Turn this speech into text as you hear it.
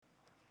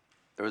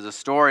There was a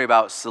story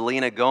about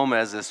Selena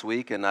Gomez this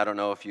week, and I don't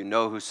know if you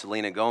know who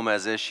Selena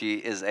Gomez is. She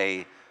is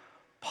a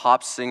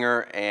pop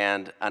singer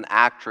and an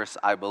actress,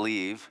 I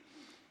believe.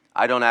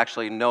 I don't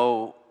actually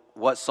know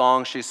what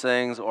song she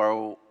sings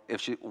or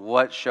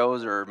what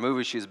shows or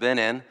movies she's been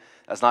in.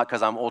 That's not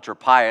because I'm ultra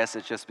pious.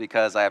 It's just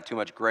because I have too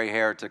much gray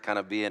hair to kind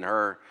of be in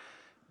her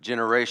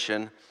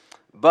generation.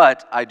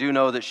 But I do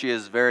know that she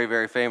is very,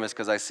 very famous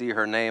because I see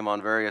her name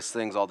on various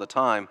things all the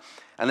time.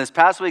 And this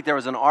past week there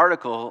was an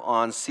article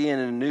on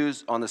CNN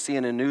News, on the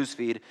CNN News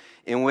feed,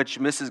 in which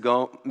Ms.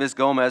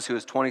 Gomez, who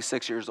is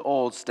 26 years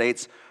old,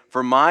 states,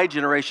 "For my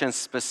generation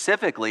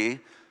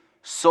specifically,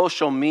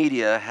 social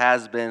media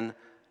has been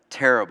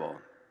terrible."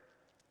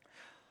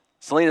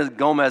 Selena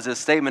Gomez's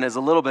statement is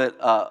a little bit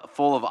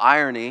full of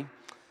irony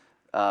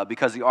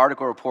because the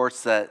article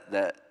reports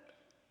that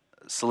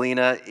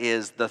Selena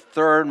is the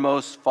third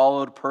most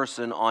followed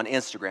person on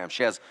Instagram.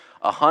 She has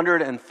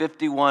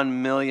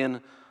 151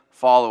 million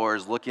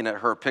followers looking at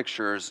her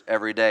pictures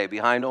every day,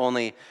 behind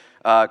only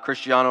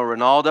Cristiano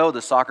Ronaldo,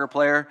 the soccer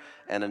player,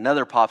 and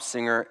another pop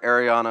singer,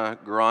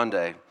 Ariana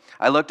Grande.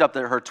 I looked up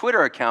her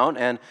Twitter account,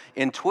 and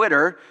in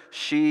Twitter,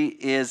 she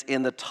is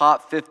in the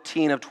top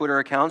 15 of Twitter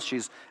accounts.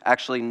 She's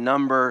actually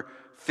number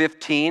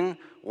 15,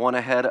 one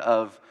ahead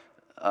of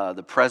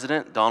the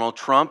president, Donald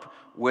Trump,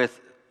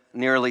 with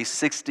nearly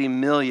 60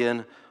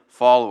 million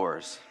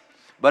followers.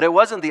 But it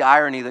wasn't the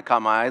irony that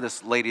caught my eye,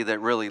 this lady that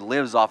really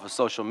lives off of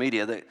social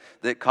media,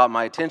 that caught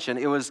my attention.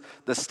 It was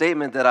the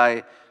statement that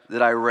I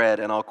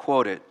read, and I'll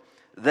quote it.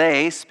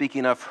 They,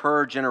 speaking of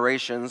her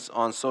generations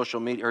on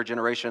social media, her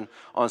generation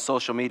on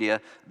social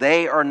media,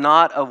 they are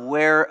not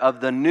aware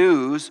of the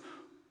news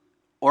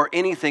or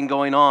anything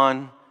going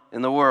on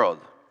in the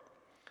world.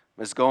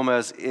 Ms.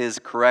 Gomez is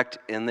correct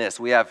in this.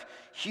 We have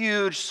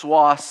huge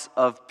swaths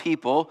of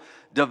people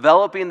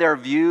developing their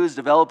views,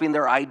 developing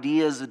their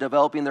ideas,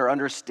 developing their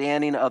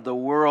understanding of the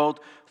world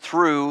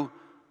through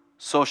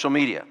social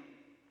media.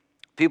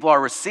 People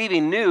are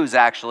receiving news,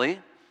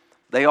 actually.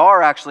 They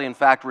are actually, in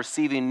fact,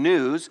 receiving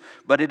news,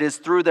 but it is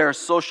through their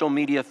social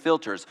media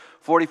filters.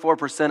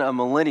 44% of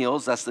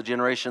millennials, that's the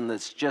generation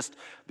that's just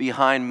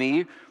behind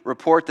me,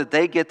 report that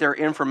they get their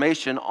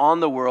information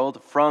on the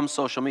world from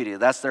social media.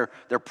 That's their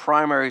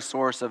primary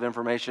source of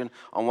information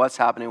on what's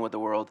happening with the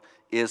world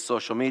is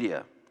social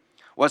media.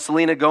 What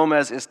Selena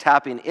Gomez is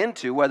tapping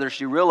into, whether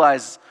she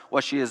realizes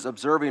what she is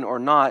observing or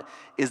not,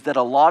 is that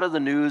a lot of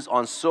the news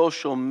on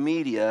social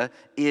media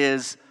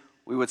is,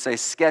 we would say,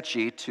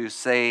 sketchy, to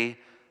say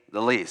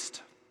the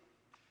least.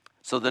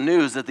 So the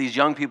news that these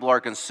young people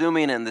are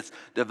consuming and that's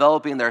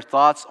developing their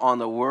thoughts on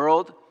the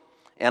world,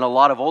 and a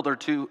lot of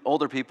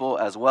older people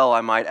as well,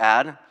 I might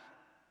add,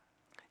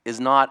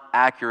 is not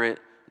accurate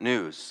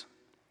news.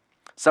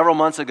 Several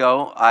months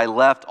ago, I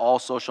left all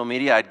social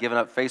media. I'd given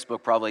up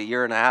Facebook probably a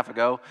year and a half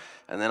ago,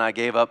 and then I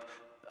gave up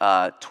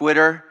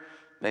Twitter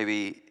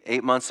maybe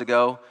 8 months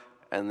ago,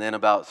 and then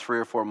about 3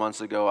 or 4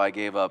 months ago, I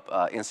gave up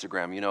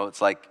Instagram. You know,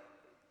 it's like,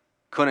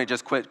 couldn't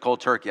just quit cold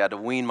turkey. I had to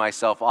wean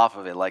myself off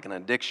of it like an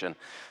addiction.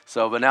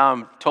 But now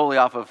I'm totally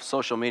off of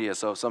social media.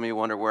 So if some of you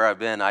wonder where I've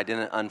been, I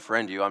didn't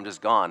unfriend you. I'm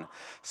just gone.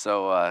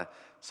 So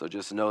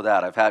just know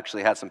that. I've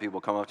actually had some people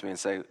come up to me and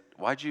say,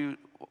 why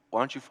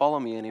don't you follow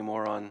me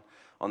anymore on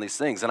these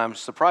things? And I'm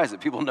surprised that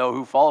people know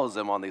who follows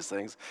them on these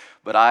things.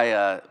 But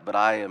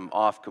I am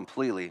off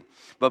completely.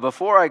 But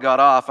before I got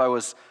off, I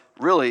was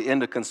really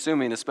into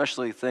consuming,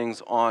 especially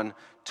things on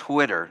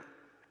Twitter.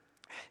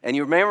 And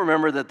you may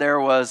remember that there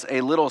was a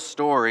little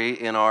story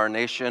in our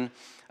nation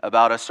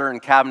about a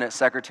certain cabinet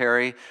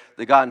secretary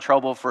that got in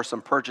trouble for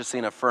some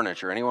purchasing of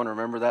furniture. Anyone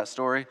remember that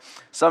story?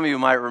 Some of you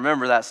might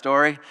remember that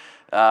story,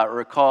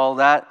 recall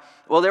that.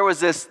 Well, there was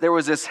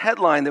this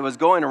headline that was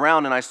going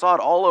around, and I saw it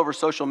all over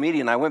social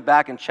media, and I went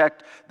back and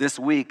checked this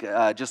week,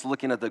 just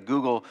looking at the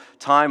Google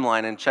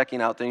timeline and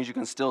checking out things. You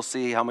can still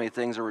see how many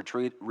things are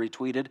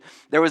retweeted.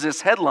 There was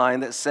this headline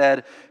that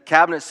said,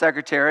 Cabinet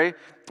Secretary,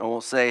 I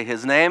won't say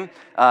his name,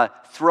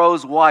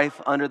 throws wife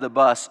under the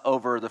bus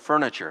over the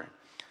furniture.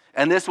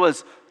 And this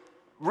was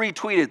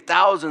retweeted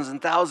thousands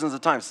and thousands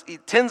of times.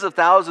 Tens of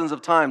thousands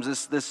of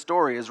times this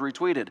story is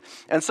retweeted.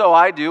 And so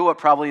I do what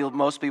probably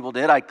most people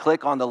did. I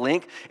click on the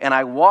link and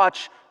I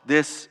watch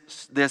this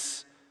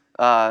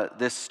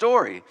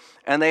story.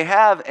 And they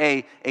have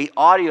a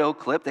audio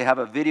clip, they have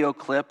a video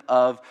clip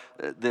of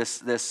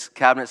this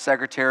cabinet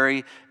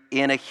secretary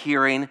in a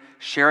hearing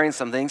sharing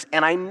some things.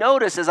 And I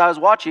noticed as I was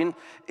watching,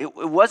 it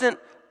wasn't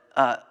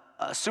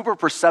super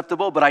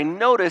perceptible, but I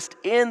noticed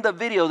in the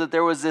video that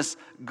there was this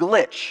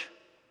glitch.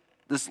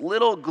 This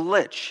little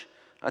glitch.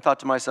 I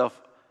thought to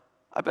myself,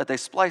 I bet they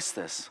spliced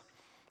this.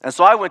 And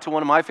so I went to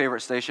one of my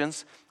favorite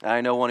stations, and I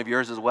know one of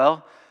yours as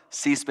well,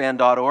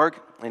 cspan.org.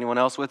 Anyone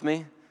else with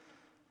me?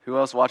 Who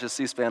else watches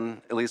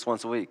C-SPAN at least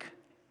once a week?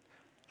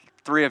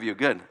 3 of you,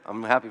 good.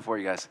 I'm happy for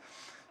you guys.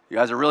 You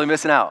guys are really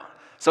missing out.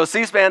 So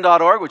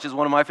cspan.org, which is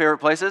one of my favorite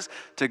places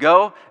to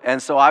go,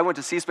 and so I went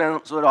to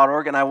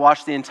cspan.org and I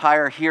watched the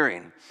entire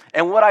hearing.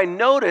 And what I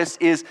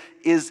noticed is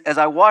as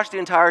I watched the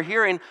entire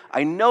hearing,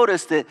 I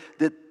noticed that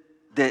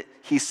that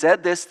he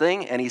said this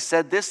thing and he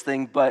said this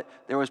thing, but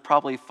there was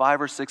probably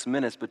 5 or 6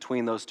 minutes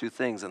between those two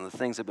things, and the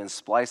things had been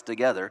spliced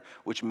together,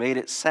 which made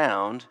it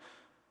sound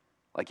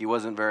like he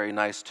wasn't very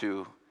nice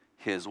to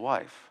his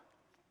wife.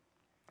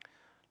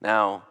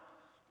 Now,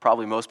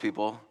 probably most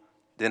people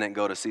didn't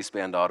go to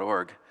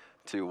cspan.org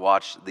to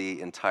watch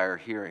the entire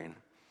hearing.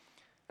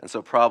 And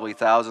so probably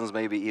thousands,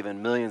 maybe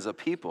even millions of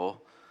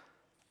people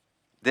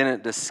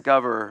didn't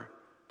discover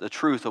the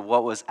truth of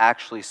what was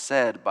actually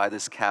said by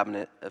this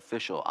cabinet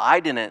official. I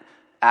didn't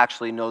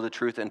actually know the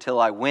truth until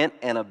I went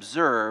and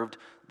observed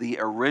the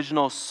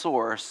original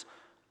source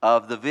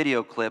of the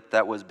video clip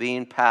that was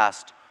being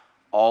passed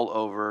all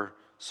over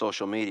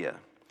social media.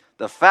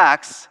 The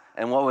facts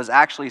and what was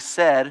actually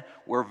said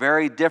were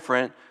very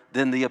different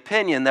than the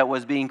opinion that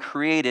was being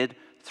created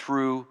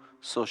through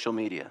social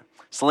media.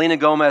 Selena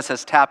Gomez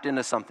has tapped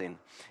into something.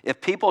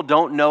 If people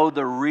don't know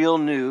the real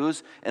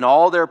news and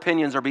all their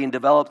opinions are being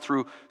developed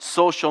through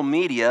social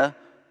media,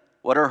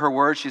 what are her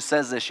words? She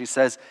says this. She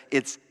says,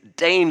 "It's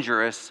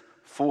dangerous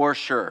for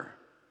sure!"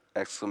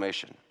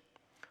 Exclamation.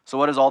 So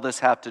what does all this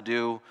have to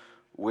do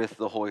with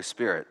the Holy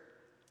Spirit?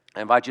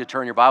 I invite you to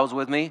turn your Bibles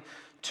with me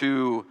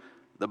to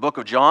the book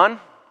of John.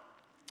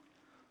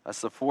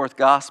 That's the fourth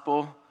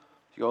gospel.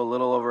 If you go a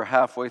little over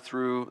halfway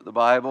through the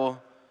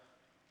Bible,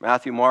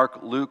 Matthew, Mark,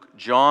 Luke,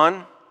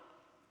 John,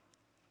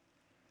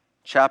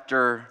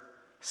 chapter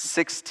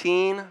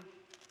 16.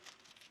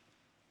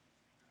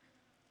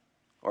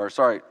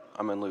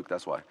 I'm in Luke,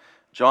 that's why.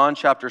 John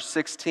chapter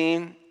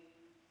 16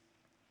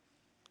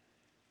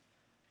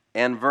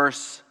 and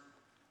verse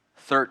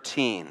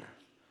 13.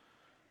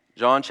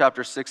 John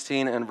chapter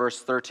 16 and verse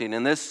 13.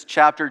 In this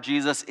chapter,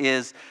 Jesus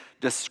is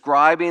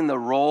describing the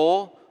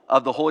role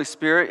of the Holy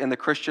Spirit in the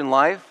Christian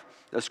life,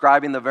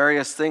 describing the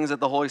various things that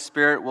the Holy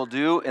Spirit will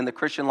do in the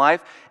Christian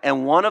life.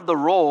 And one of the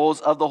roles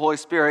of the Holy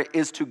Spirit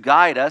is to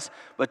guide us,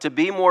 but to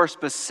be more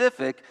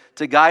specific,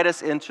 to guide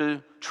us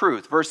into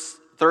truth. Verse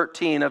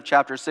 13 of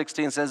chapter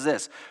 16 says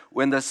this: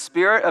 "When the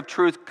Spirit of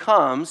truth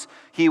comes,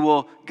 he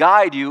will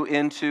guide you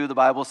into," the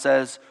Bible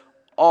says,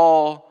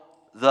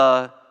 "all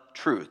the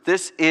truth."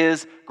 This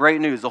is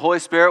great news. The Holy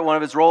Spirit, one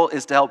of his roles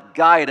is to help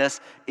guide us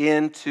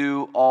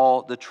into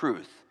all the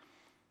truth.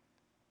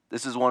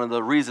 This is one of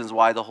the reasons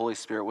why the Holy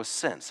Spirit was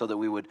sent, so that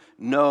we would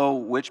know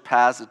which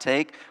paths to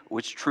take,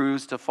 which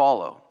truths to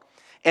follow.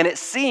 And it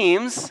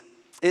seems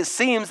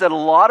that a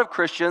lot of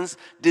Christians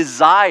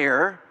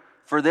desire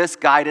for this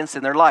guidance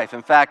in their life.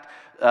 In fact,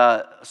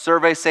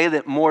 surveys say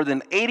that more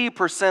than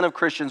 80% of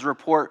Christians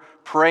report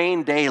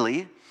praying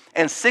daily,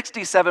 and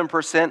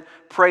 67%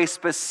 pray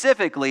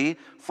specifically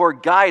for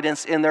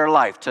guidance in their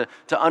life, to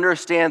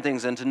understand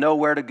things and to know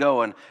where to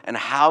go and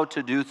how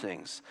to do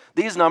things.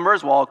 These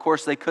numbers, while of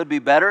course they could be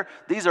better,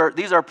 these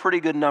are pretty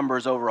good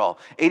numbers overall.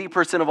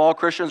 80% of all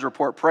Christians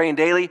report praying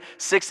daily.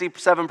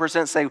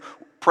 67% say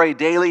pray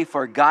daily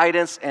for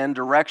guidance and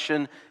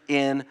direction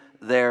in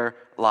their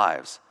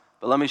lives.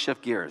 But let me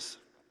shift gears.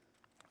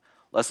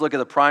 Let's look at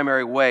the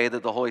primary way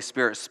that the Holy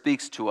Spirit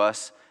speaks to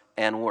us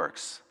and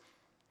works.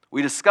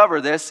 We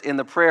discover this in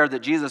the prayer that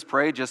Jesus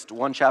prayed just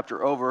one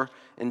chapter over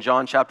in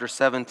John chapter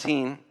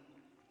 17.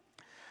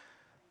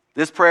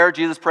 This prayer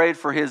Jesus prayed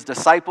for his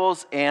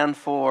disciples and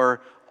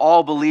for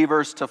all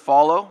believers to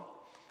follow.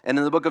 And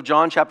in the book of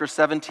John chapter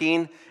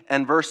 17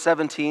 and verse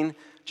 17,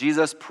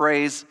 Jesus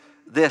prays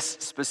this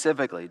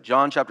specifically.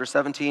 John chapter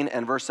 17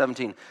 and verse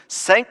 17.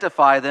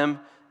 "Sanctify them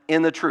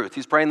in the truth."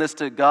 He's praying this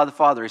to God the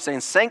Father. He's saying,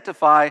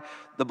 sanctify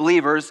the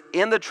believers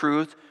in the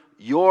truth.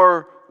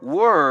 Your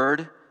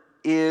word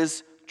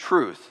is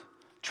truth.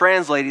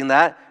 Translating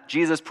that,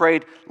 Jesus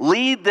prayed,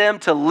 lead them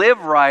to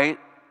live right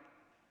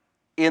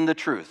in the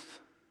truth,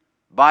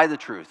 by the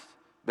truth,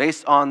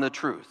 based on the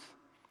truth.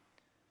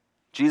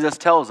 Jesus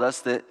tells us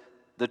that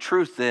the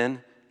truth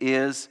then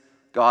is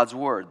God's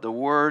word. The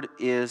word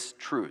is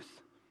truth.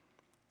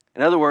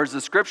 In other words,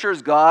 the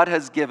scriptures God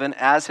has given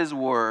as his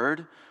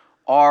word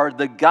are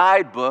the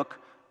guidebook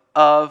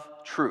of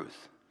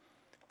truth.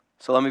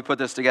 So let me put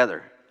this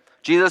together.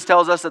 Jesus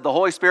tells us that the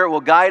Holy Spirit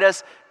will guide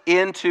us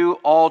into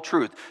all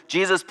truth.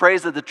 Jesus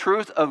prays that the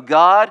truth of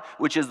God,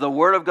 which is the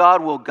Word of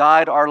God, will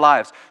guide our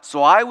lives.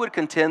 So I would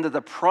contend that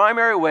the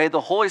primary way the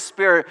Holy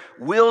Spirit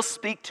will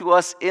speak to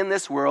us in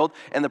this world,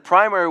 and the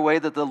primary way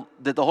that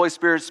the Holy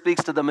Spirit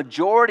speaks to the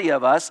majority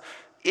of us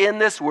in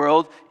this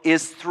world,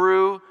 is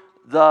through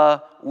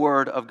the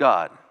Word of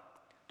God.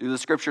 Do the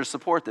scriptures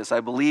support this? I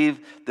believe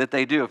that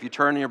they do. If you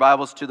turn in your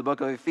Bibles to the book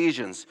of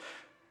Ephesians,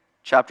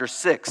 chapter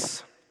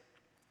 6.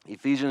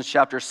 Ephesians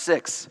chapter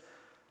 6.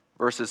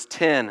 Verses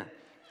 10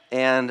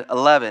 and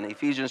 11.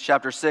 Ephesians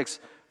chapter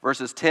 6,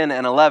 verses 10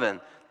 and 11.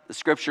 The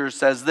scripture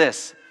says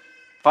this: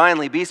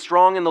 "Finally, be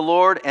strong in the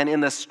Lord and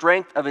in the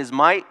strength of his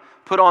might.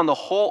 Put on the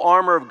whole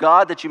armor of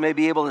God that you may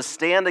be able to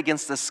stand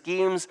against the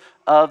schemes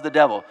of the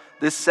devil."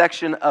 This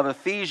section of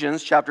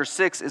Ephesians chapter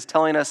 6 is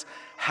telling us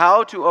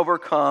how to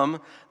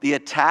overcome the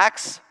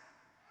attacks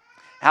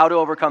and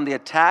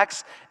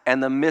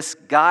the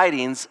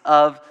misguidings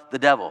of the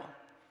devil.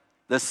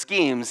 The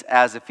schemes,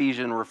 as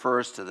Ephesians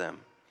refers to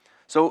them.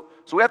 So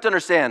we have to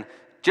understand,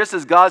 just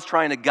as God's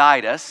trying to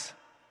guide us,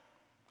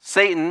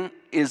 Satan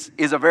is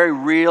a very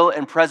real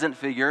and present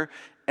figure,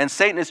 and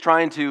Satan is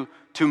trying to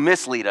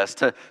mislead us,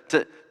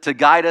 to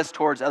guide us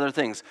towards other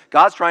things.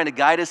 God's trying to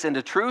guide us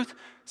into truth.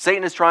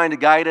 Satan is trying to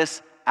guide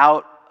us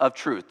out of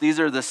truth. These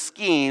are the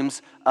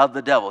schemes of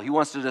the devil. He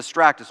wants to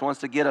distract us, wants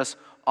to get us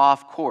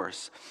off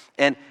course.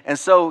 And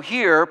so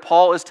here,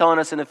 Paul is telling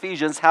us in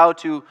Ephesians how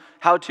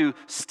to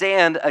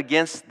stand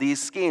against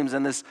these schemes,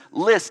 and this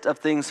list of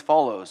things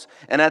follows.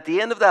 And at the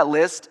end of that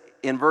list,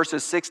 in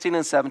verses 16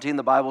 and 17,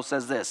 the Bible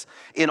says this: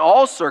 in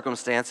all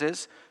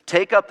circumstances,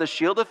 take up the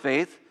shield of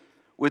faith,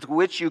 with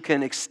which you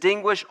can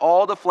extinguish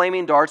all the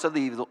flaming darts of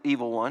the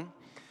evil one,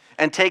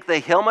 and take the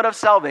helmet of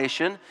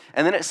salvation.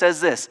 And then it says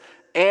this: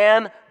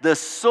 and the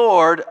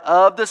sword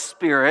of the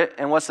Spirit.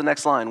 And what's the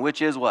next line?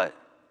 Which is what?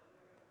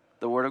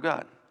 The Word of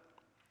God.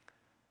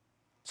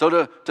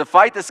 So to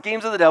fight the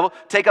schemes of the devil,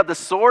 take up the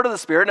sword of the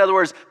Spirit. In other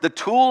words, the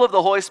tool of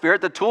the Holy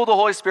Spirit. The tool the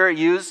Holy Spirit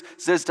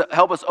uses to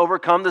help us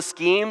overcome the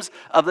schemes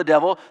of the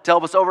devil, to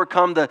help us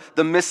overcome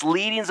the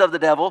misleadings of the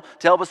devil,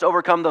 to help us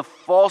overcome the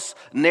false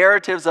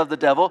narratives of the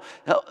devil.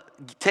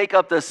 Take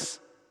up this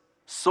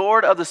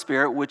sword of the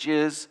Spirit, which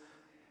is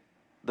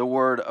the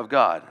Word of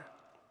God.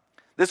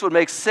 This would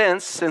make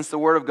sense since the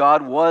Word of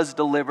God was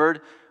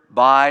delivered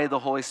by the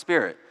Holy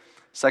Spirit.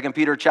 2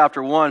 Peter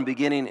chapter 1,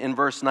 beginning in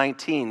verse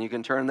 19. You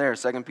can turn there.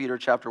 2 Peter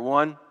chapter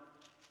 1,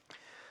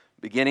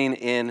 beginning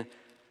in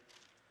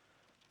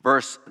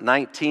verse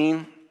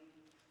 19.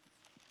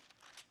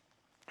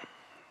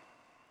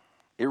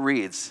 It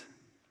reads,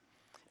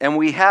 and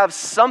we have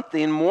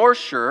something more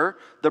sure,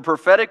 the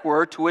prophetic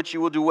word, to which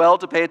you will do well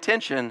to pay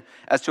attention,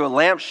 as to a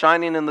lamp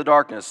shining in the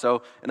darkness.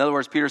 So, in other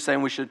words, Peter's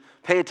saying we should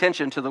pay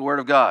attention to the Word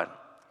of God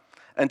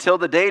until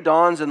the day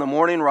dawns and the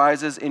morning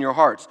rises in your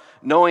hearts,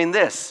 knowing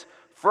this,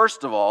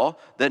 first of all,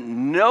 that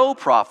no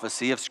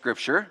prophecy of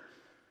Scripture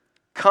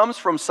comes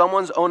from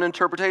someone's own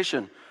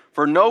interpretation.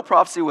 For no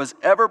prophecy was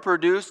ever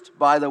produced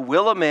by the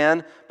will of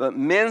man, but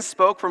men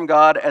spoke from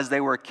God as they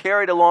were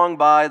carried along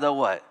by the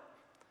what?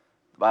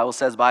 The Bible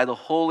says by the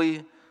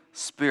Holy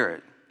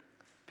Spirit.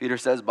 Peter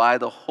says by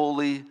the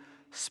Holy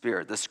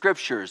Spirit. The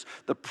Scriptures,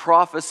 the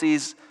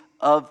prophecies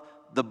of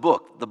the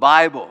book, the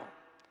Bible,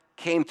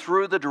 came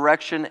through the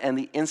direction and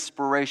the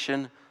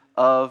inspiration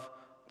of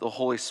the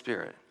Holy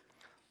Spirit.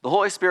 The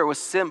Holy Spirit was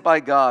sent by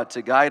God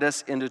to guide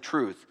us into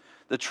truth,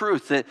 the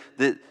truth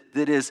that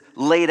is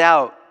laid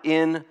out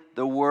in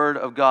the Word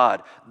of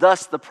God.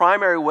 Thus, the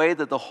primary way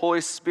that the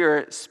Holy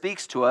Spirit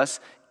speaks to us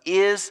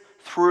is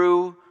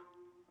through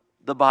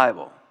the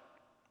Bible.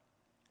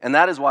 And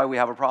that is why we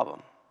have a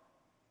problem.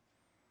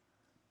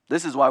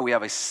 This is why we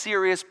have a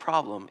serious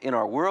problem in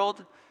our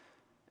world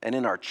and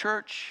in our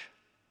church,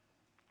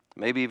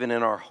 maybe even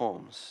in our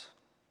homes.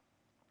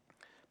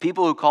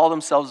 People who call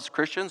themselves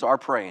Christians are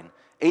praying.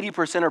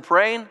 80% are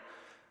praying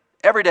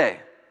every day.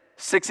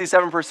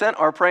 67%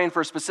 are praying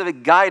for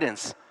specific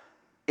guidance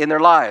in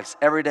their lives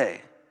every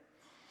day.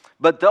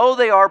 But though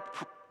they are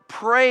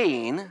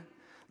praying,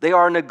 they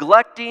are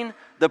neglecting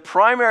the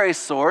primary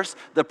source,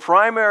 the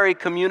primary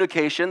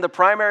communication, the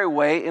primary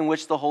way in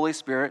which the Holy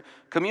Spirit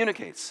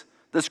communicates,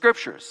 the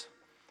Scriptures.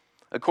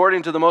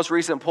 According to the most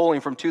recent polling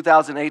from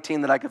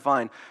 2018 that I could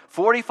find,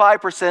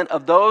 45%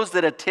 of those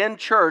that attend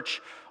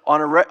church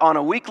on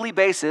a weekly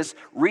basis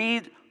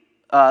read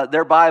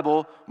their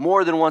Bible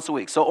more than once a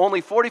week. So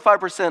only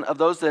 45% of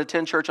those that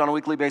attend church on a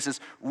weekly basis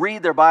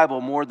read their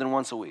Bible more than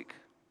once a week.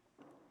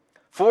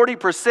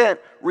 40%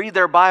 read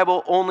their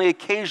Bible only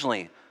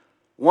occasionally,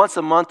 once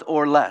a month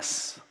or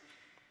less.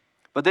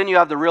 But then you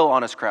have the real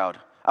honest crowd.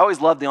 I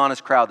always love the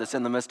honest crowd that's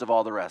in the midst of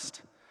all the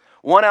rest.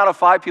 1 out of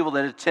 5 people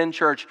that attend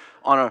church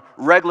on a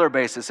regular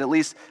basis, at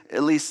least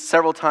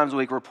several times a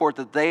week, report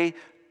that they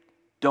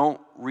don't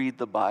read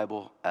the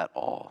Bible at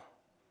all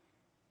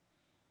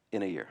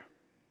in a year.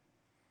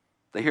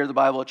 They hear the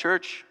Bible at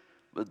church,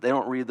 but they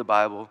don't read the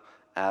Bible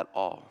at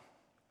all.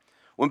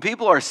 When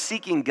people are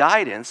seeking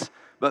guidance,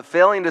 but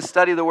failing to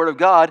study the Word of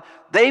God,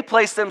 they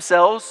place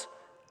themselves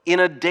in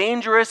a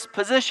dangerous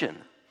position.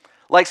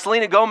 Like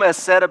Selena Gomez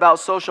said about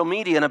social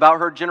media and about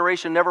her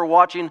generation never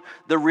watching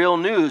the real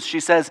news. She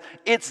says,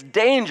 it's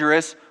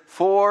dangerous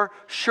for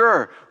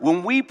sure.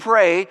 When we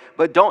pray,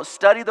 but don't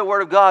study the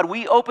Word of God,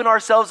 we open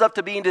ourselves up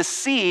to being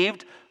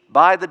deceived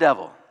by the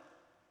devil.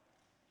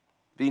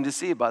 Being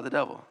deceived by the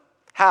devil.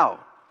 How?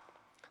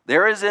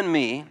 There is in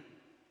me,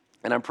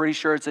 and I'm pretty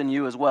sure it's in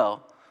you as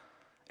well,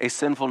 a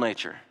sinful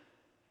nature.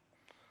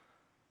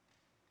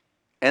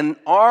 And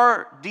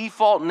our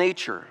default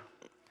nature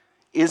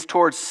is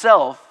towards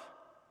self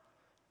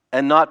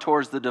and not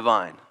towards the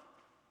divine.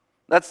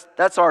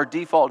 That's our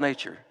default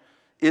nature,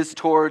 is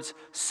towards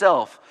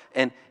self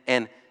and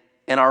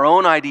our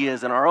own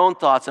ideas and our own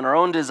thoughts and our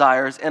own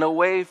desires and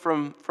away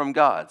from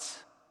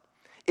God's.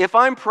 If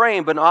I'm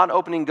praying but not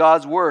opening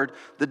God's Word,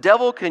 the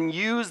devil can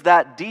use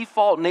that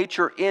default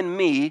nature in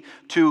me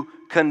to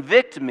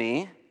convict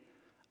me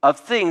of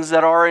things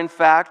that are in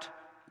fact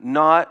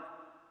not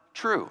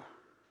true,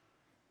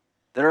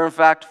 that are in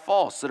fact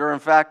false, that are in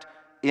fact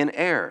in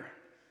error.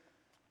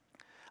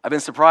 I've been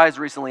surprised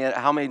recently at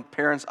how many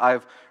parents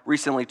I've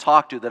recently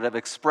talked to that have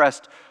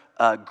expressed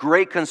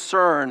great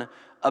concern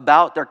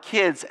about their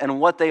kids and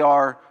what they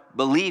are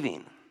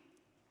believing.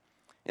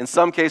 In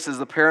some cases,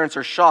 the parents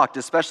are shocked,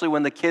 especially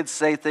when the kids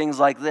say things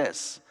like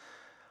this: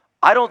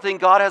 I don't think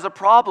God has a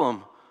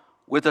problem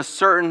with a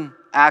certain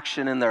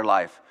action in their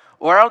life.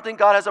 Or I don't think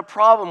God has a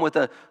problem with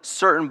a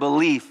certain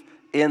belief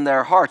in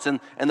their hearts. And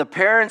the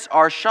parents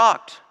are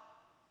shocked.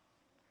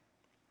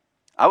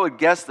 I would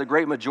guess the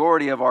great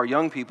majority of our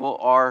young people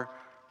are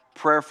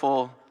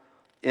prayerful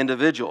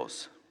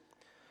individuals.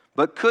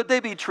 But could they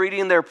be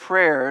treating their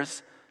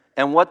prayers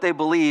and what they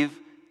believe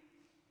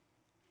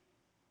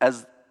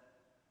as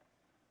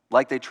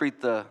like they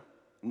treat the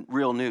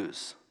real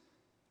news?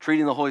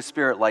 Treating the Holy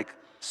Spirit like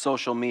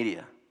social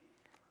media.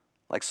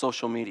 Like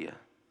social media.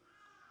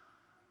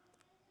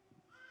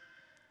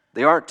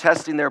 They aren't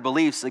testing their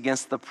beliefs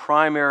against the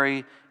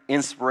primary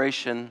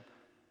inspiration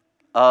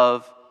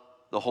of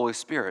the Holy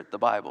Spirit, the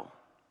Bible.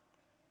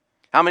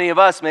 How many of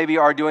us maybe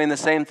are doing the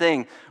same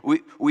thing?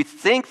 We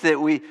think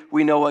that we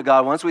know what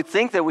God wants. We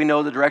think that we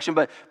know the direction,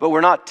 but we're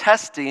not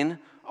testing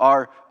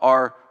our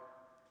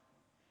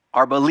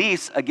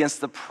beliefs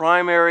against the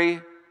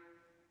primary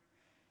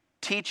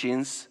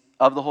teachings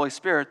of the Holy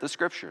Spirit, the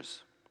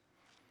Scriptures.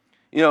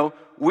 You know,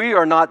 we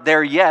are not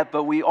there yet,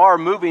 but we are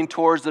moving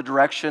towards the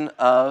direction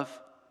of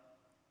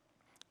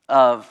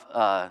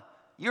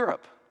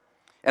Europe.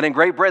 And in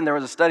Great Britain, there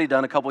was a study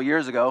done a couple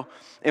years ago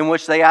in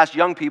which they asked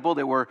young people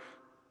that were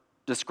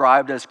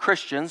described as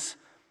Christians,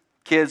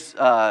 kids,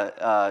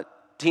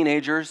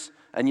 teenagers,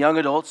 and young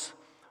adults.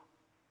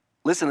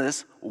 Listen to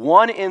this.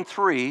 1 in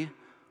 3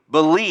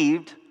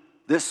 believed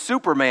that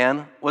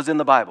Superman was in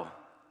the Bible.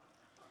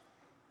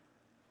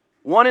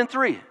 1 in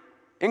 3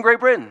 in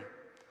Great Britain.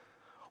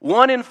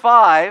 1 in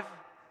 5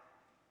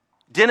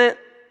 didn't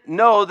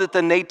know that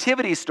the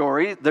nativity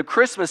story, the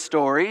Christmas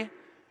story,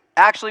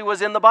 actually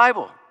was in the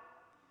Bible.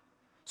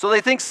 So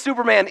they think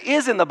Superman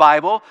is in the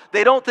Bible.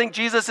 They don't think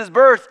Jesus'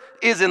 birth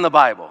is in the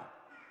Bible.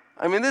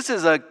 I mean, this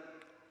is a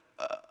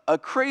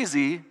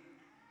crazy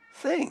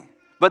thing.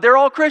 But they're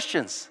all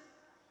Christians.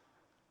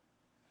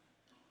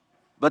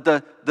 But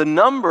the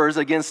numbers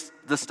against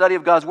the study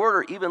of God's Word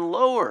are even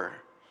lower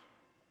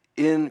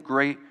in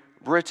Great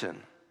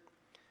Britain.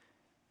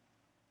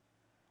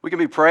 We can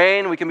be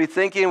praying, we can be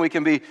thinking, we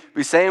can be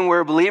saying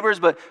we're believers,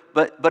 but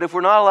if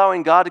we're not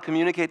allowing God to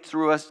communicate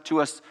to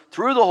us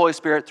through the Holy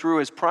Spirit, through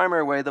His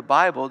primary way, the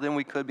Bible, then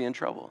we could be in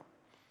trouble.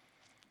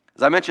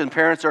 As I mentioned,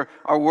 parents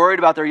are worried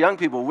about their young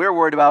people. We're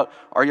worried about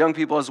our young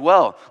people as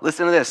well.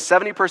 Listen to this.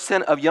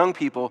 70% of young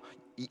people,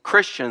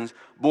 Christians,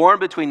 born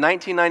between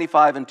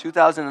 1995 and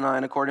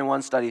 2009, according to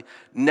one study,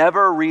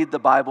 never read the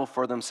Bible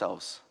for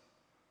themselves.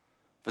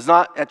 If it's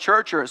not at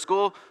church or at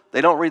school,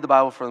 they don't read the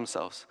Bible for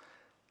themselves.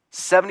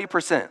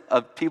 70%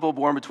 of people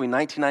born between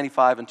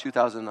 1995 and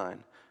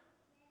 2009.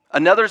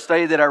 Another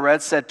study that I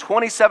read said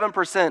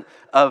 27%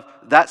 of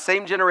that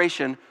same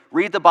generation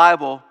read the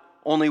Bible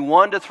only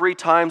 1 to 3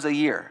 times a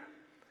year.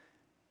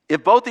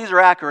 If both these are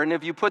accurate, and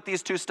if you put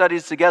these two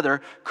studies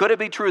together, could it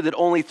be true that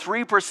only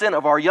 3%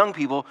 of our young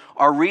people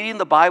are reading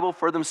the Bible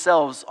for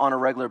themselves on a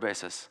regular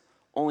basis?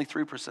 Only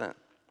 3%.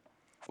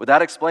 Would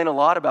that explain a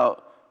lot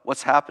about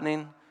what's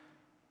happening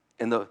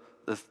in the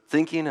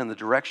thinking and the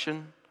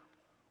direction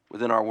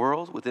within our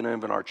world, within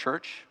even our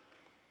church?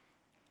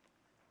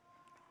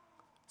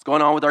 It's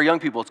going on with our young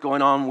people. It's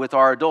going on with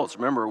our adults.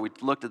 Remember, we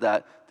looked at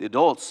that. The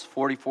adults,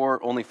 only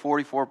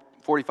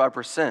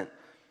 45%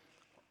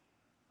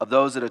 of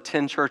those that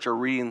attend church are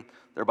reading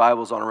their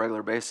Bibles on a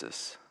regular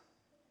basis.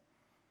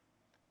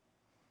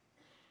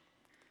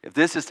 If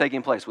this is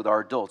taking place with our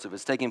adults, if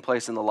it's taking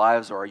place in the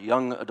lives of our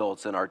young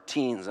adults and our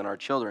teens and our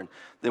children,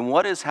 then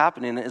what is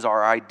happening is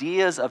our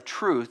ideas of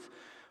truth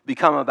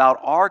become about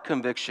our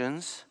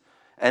convictions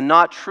and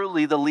not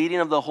truly the leading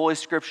of the Holy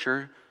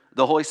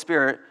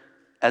Spirit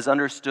as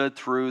understood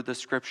through the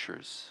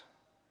Scriptures.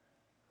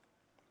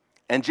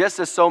 And just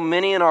as so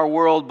many in our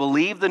world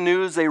believe the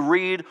news they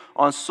read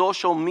on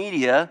social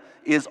media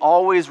is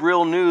always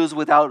real news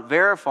without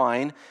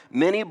verifying,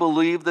 many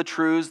believe the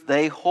truths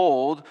they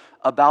hold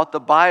about the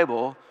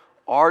Bible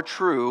are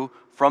true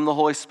from the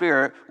Holy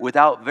Spirit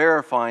without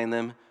verifying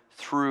them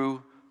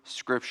through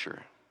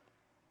Scripture.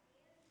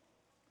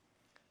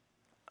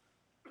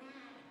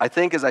 I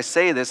think as I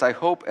say this, I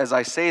hope as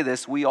I say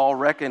this, we all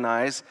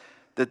recognize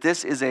that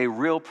this is a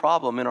real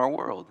problem in our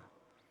world.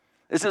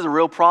 This is a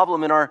real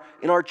problem in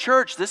our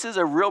church. This is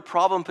a real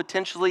problem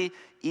potentially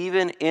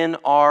even in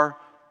our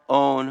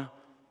own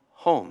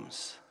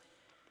homes.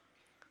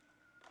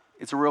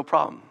 It's a real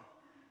problem.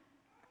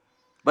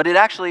 But it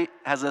actually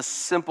has a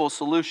simple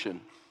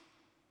solution.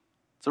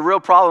 It's a real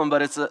problem,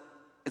 but it's a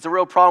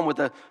real problem with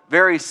a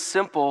very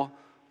simple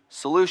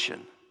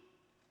solution.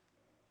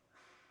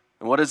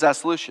 And what is that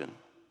solution?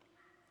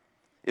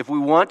 If we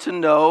want to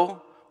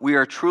know we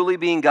are truly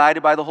being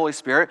guided by the Holy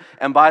Spirit,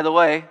 and by the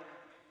way,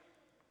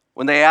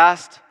 when they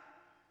asked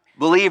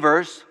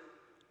believers,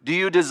 do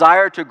you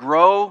desire to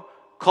grow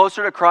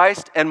closer to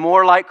Christ and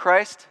more like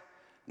Christ?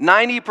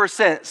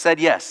 90% said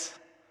yes.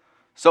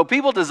 So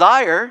people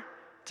desire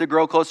to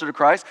grow closer to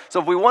Christ.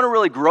 So if we want to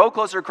really grow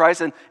closer to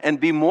Christ and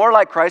be more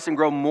like Christ and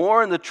grow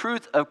more in the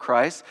truth of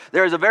Christ,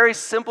 there is a very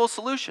simple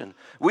solution.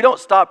 We don't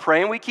stop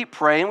praying. We keep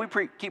praying.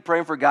 We keep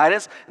praying for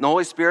guidance, and the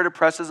Holy Spirit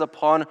impresses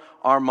upon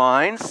our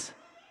minds.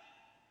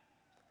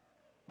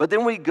 But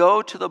then we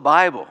go to the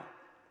Bible,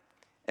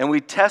 and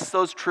we test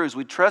those truths.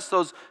 We test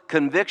those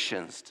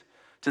convictions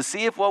to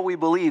see if what we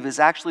believe is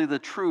actually the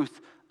truth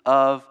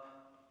of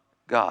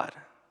God.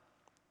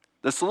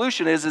 The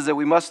solution is that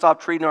we must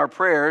stop treating our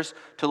prayers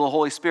to the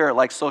Holy Spirit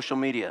like social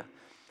media.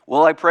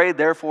 Well, I prayed,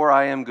 therefore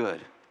I am good.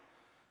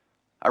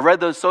 I read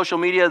the social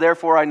media,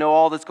 therefore I know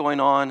all that's going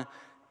on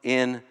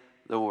in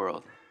the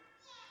world.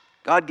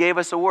 God gave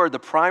us a word. The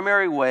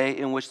primary way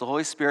in which the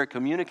Holy Spirit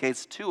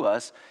communicates to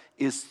us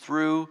is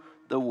through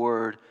the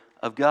Word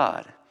of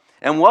God.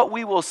 And what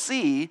we will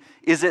see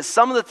is that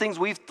some of the things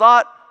we've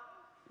thought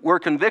were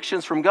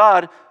convictions from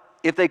God,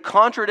 if they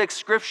contradict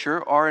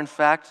Scripture, are in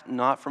fact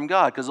not from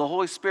God, because the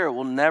Holy Spirit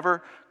will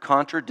never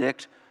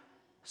contradict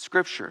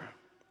Scripture.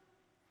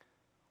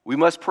 We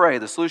must pray.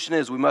 The solution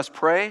is we must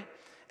pray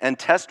and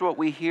test what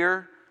we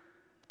hear,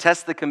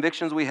 test the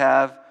convictions we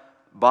have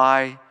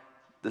by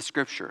the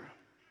Scripture.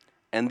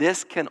 And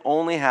this can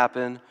only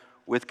happen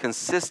with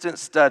consistent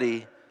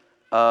study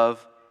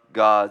of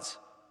God's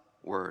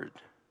Word.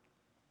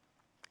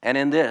 And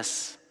in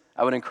this,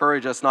 I would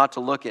encourage us not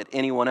to look at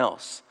anyone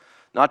else,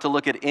 not to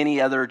look at any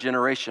other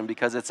generation,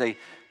 because it's a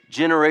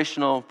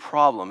generational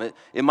problem.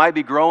 It might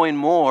be growing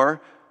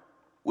more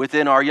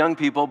within our young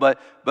people, but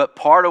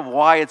part of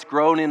why it's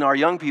grown in our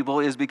young people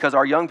is because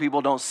our young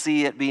people don't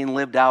see it being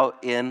lived out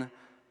in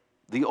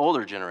the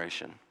older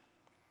generation.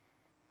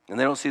 And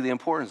they don't see the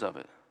importance of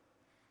it.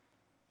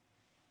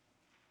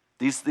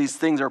 These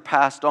things are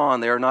passed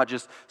on. They are not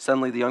just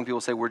suddenly the young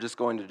people say, we're just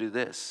going to do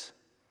this.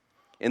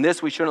 In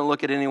this, we shouldn't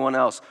look at anyone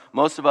else.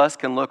 Most of us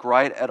can look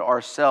right at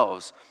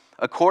ourselves.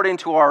 According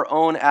to our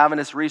own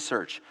Adventist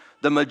research,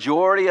 the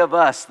majority of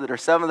us that are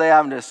Seventh-day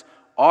Adventists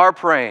are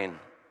praying.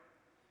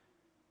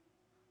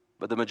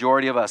 But the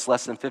majority of us,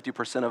 less than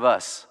 50% of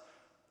us,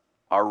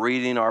 are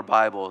reading our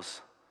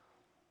Bibles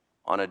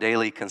on a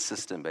daily,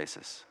 consistent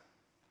basis.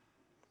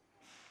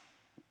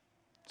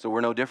 So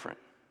we're no different.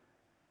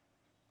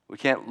 We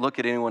can't look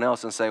at anyone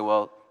else and say,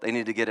 well, they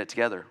need to get it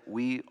together.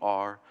 We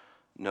are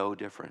no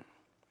different.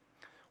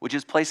 Which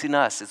is placing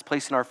us, it's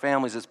placing our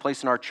families, it's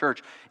placing our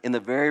church in the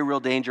very real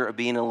danger of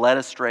being led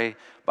astray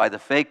by the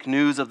fake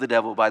news of the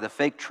devil, by the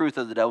fake truth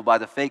of the devil, by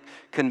the fake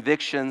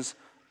convictions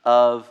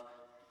of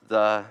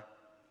the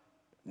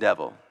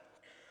devil.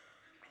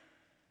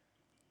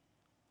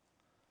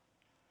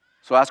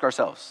 So ask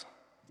ourselves,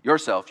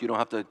 yourself, you don't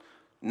have to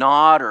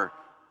nod or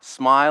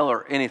smile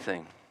or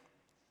anything,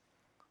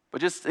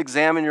 but just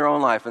examine your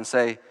own life and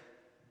say,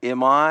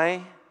 am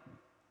I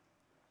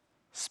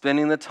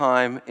spending the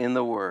time in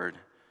the Word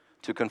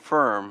to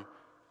confirm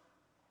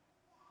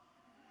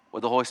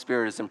what the Holy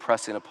Spirit is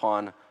impressing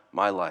upon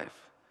my life,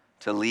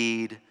 to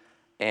lead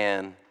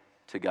and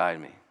to guide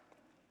me?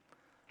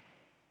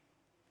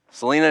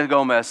 Selena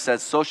Gomez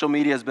says, social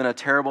media has been a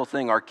terrible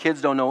thing. Our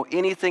kids don't know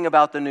anything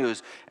about the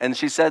news. And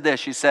she said this,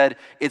 she said,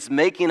 it's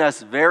making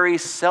us very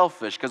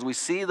selfish because we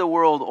see the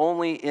world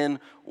only in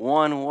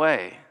one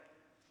way.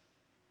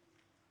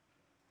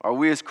 Are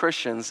we as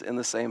Christians in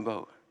the same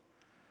boat?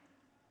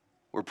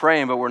 We're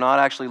praying, but we're not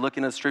actually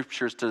looking at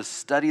Scriptures to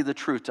study the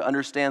truth, to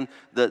understand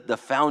the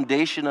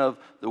foundation of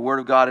the Word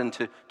of God and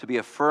to be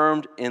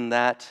affirmed in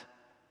that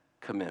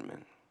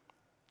commitment.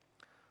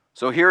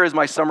 So here is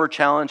my summer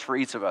challenge for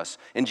each of us.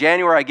 In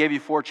January, I gave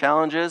you 4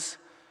 challenges.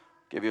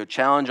 I gave you a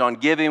challenge on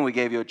giving. We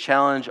gave you a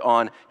challenge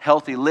on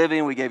healthy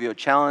living. We gave you a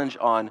challenge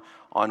on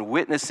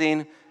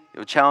witnessing.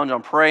 A challenge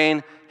on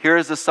praying. Here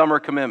is the summer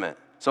commitment.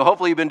 So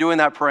hopefully you've been doing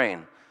that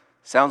praying.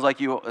 Sounds like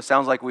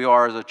we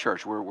are as a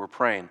church. We're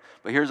praying.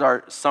 But here's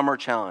our summer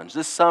challenge.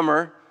 This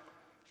summer,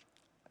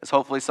 as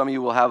hopefully some of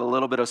you will have a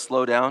little bit of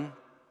slowdown,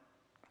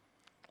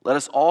 let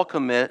us all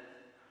commit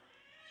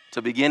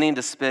to beginning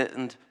to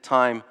spend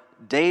time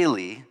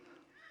daily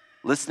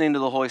listening to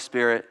the Holy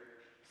Spirit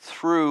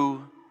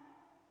through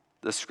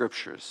the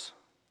Scriptures.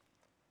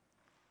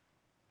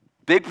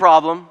 Big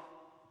problem,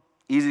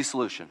 easy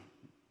solution.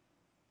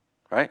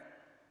 Right?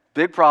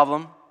 Big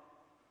problem,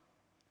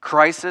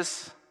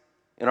 crisis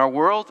in our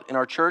world, in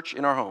our church,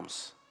 in our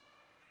homes.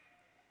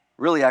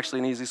 Really, actually,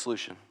 an easy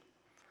solution.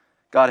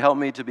 God, help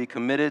me to be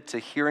committed to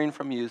hearing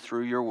from you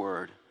through your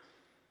word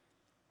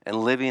and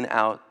living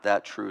out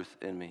that truth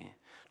in me.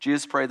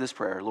 Jesus prayed this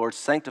prayer. Lord,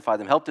 sanctify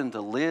them. Help them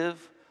to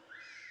live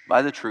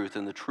by the truth,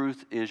 and the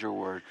truth is your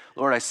word.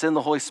 Lord, I send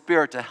the Holy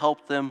Spirit to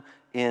help them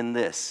in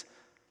this.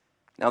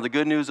 Now, the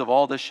good news of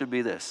all this should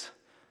be this,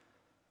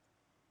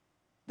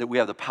 that we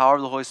have the power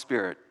of the Holy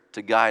Spirit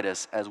to guide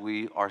us as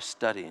we are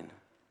studying,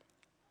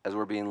 as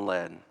we're being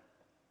led.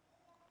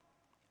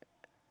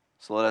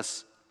 So let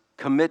us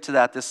commit to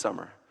that this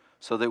summer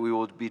so that we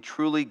will be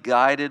truly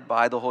guided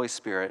by the Holy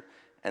Spirit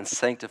and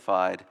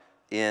sanctified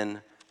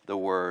in the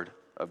Word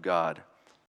of God.